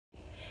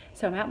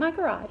So I'm at my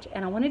garage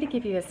and I wanted to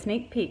give you a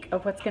sneak peek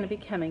of what's going to be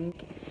coming.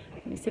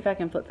 Let me see if I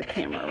can flip the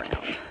camera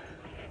around.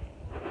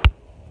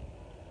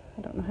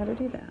 I don't know how to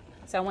do that.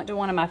 So I went to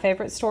one of my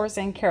favorite stores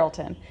in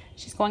Carrollton.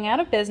 She's going out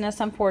of business,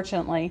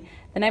 unfortunately.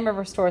 The name of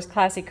her store is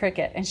Classy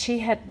Cricket, and she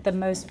had the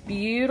most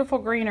beautiful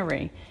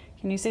greenery.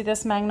 Can you see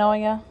this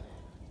magnolia?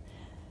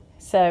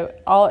 So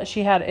all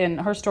she had in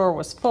her store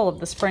was full of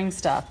the spring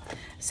stuff.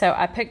 So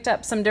I picked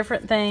up some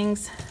different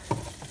things.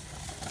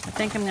 I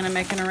think I'm going to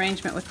make an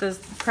arrangement with this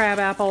crab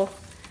apple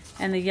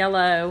and the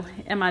yellow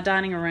in my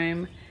dining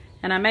room.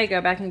 And I may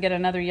go back and get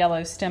another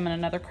yellow stem and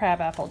another crab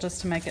apple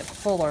just to make it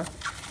fuller.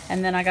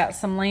 And then I got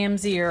some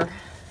lamb's ear.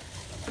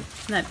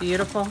 Isn't that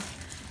beautiful?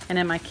 And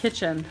in my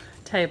kitchen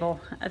table,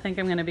 I think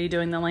I'm going to be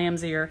doing the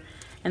lamb's ear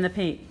and the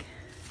pink.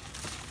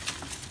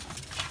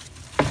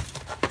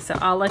 So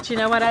I'll let you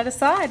know what I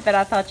decide, but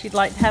I thought you'd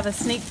like to have a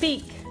sneak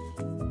peek.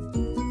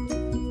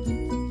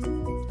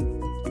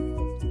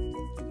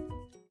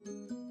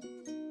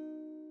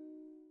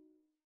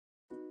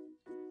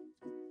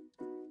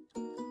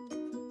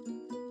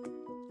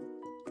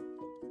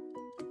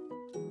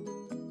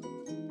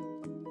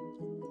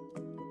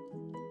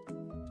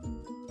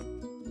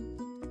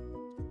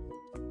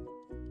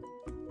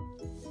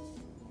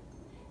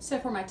 So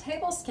for my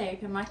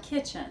tablescape in my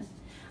kitchen,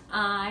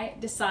 I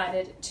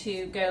decided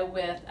to go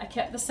with, I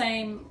kept the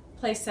same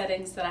place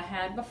settings that I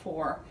had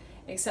before,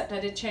 except I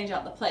did change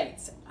out the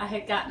plates. I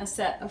had gotten a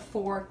set of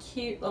 4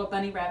 cute little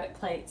bunny rabbit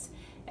plates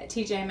at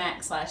TJ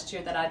Maxx last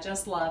year that I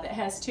just love. It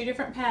has 2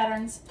 different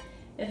patterns.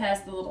 It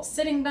has the little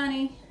sitting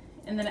bunny,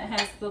 and then it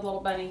has the little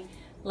bunny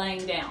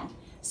laying down.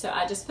 So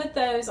I just put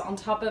those on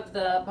top of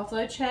the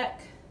buffalo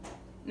check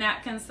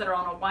napkins that are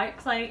on a white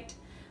plate,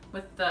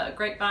 with the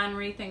grapevine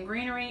wreath and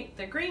greenery,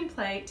 the green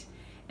plate,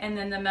 and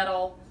then the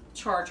metal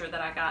charger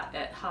that I got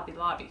at Hobby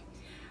Lobby.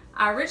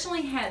 I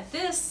originally had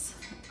this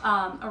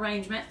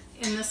arrangement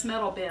in this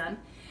metal bin,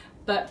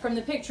 but from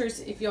the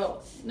pictures, if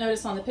you'll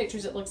notice on the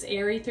pictures, it looks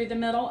airy through the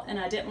middle, and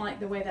I didn't like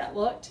the way that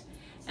looked.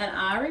 And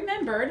I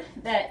remembered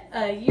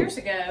that years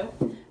ago,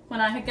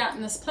 when I had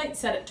gotten this plate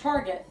set at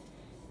Target,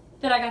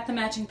 that I got the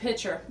matching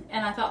pitcher,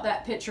 and I thought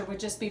that pitcher would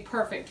just be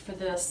perfect for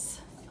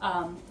this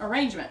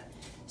arrangement.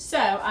 So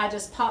I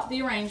just popped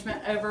the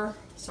arrangement over.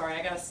 Sorry,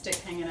 I got a stick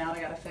hanging out I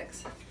gotta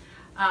fix.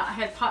 I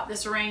had popped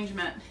this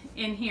arrangement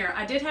in here.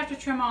 I did have to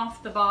trim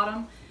off the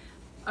bottom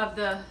of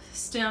the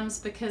stems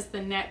because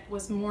the neck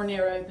was more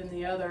narrow than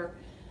the other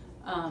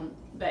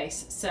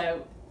base.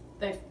 So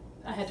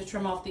I had to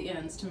trim off the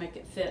ends to make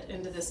it fit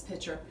into this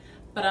pitcher.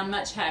 But I'm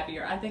much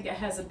happier. I think it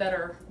has a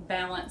better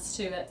balance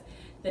to it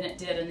than it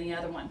did in the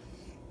other one.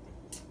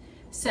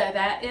 So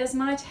that is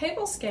my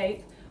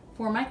tablescape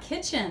for my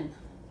kitchen.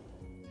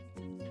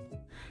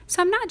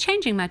 So I'm not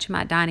changing much in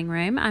my dining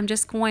room. I'm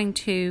just going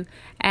to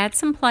add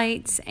some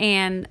plates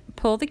and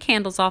pull the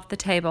candles off the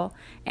table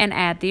and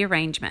add the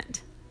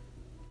arrangement.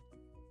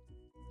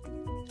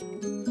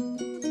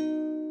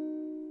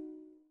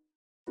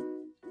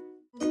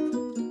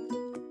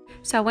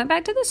 So I went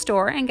back to the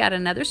store and got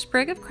another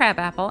sprig of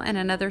crabapple and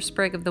another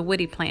sprig of the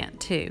woody plant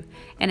too,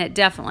 and it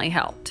definitely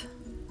helped.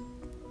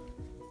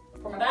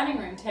 For my dining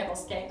room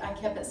tablescape, I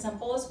kept it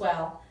simple as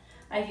well.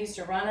 I used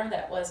a runner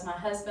that was my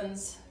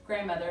husband's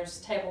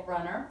grandmother's table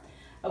runner,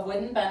 a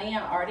wooden bunny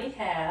I already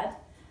had,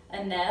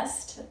 a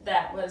nest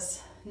that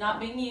was not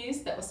being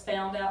used that was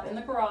found out in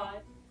the garage.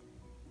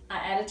 I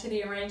added to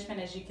the arrangement,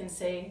 as you can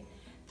see.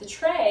 The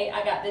tray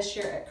I got this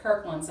year at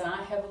Kirkland's, and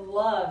I have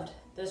loved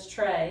this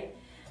tray.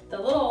 The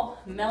little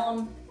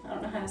melon, I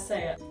don't know how to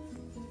say it,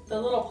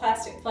 the little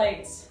plastic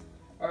plates,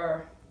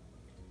 or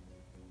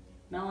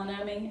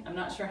melanomi, I'm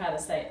not sure how to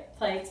say it,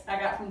 plates I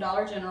got from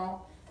Dollar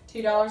General,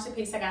 $2 a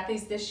piece. I got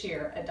these this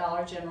year at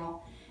Dollar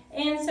General.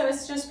 And so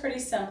it's just pretty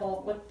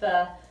simple. With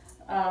the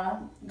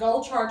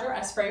gold charger,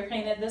 I spray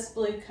painted this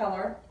blue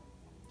color,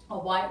 a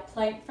white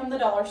plate from the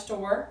dollar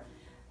store,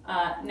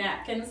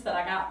 napkins that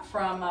I got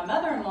from my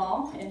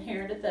mother-in-law,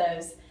 inherited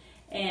those,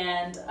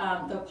 and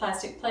the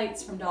plastic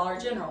plates from Dollar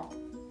General.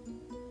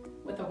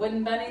 With a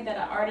wooden bunny that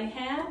I already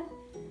had,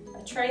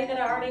 a tray that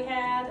I already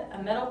had,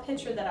 a metal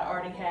pitcher that I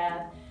already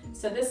had.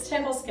 So this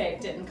tablescape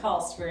didn't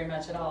cost very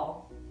much at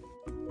all.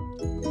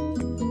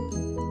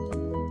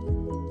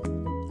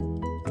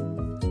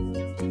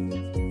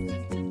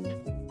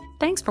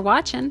 Thanks for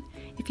watching.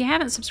 If you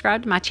haven't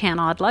subscribed to my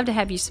channel, I'd love to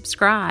have you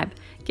subscribe.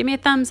 Give me a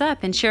thumbs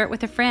up and share it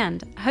with a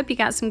friend. I hope you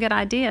got some good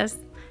ideas.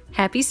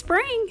 Happy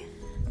spring!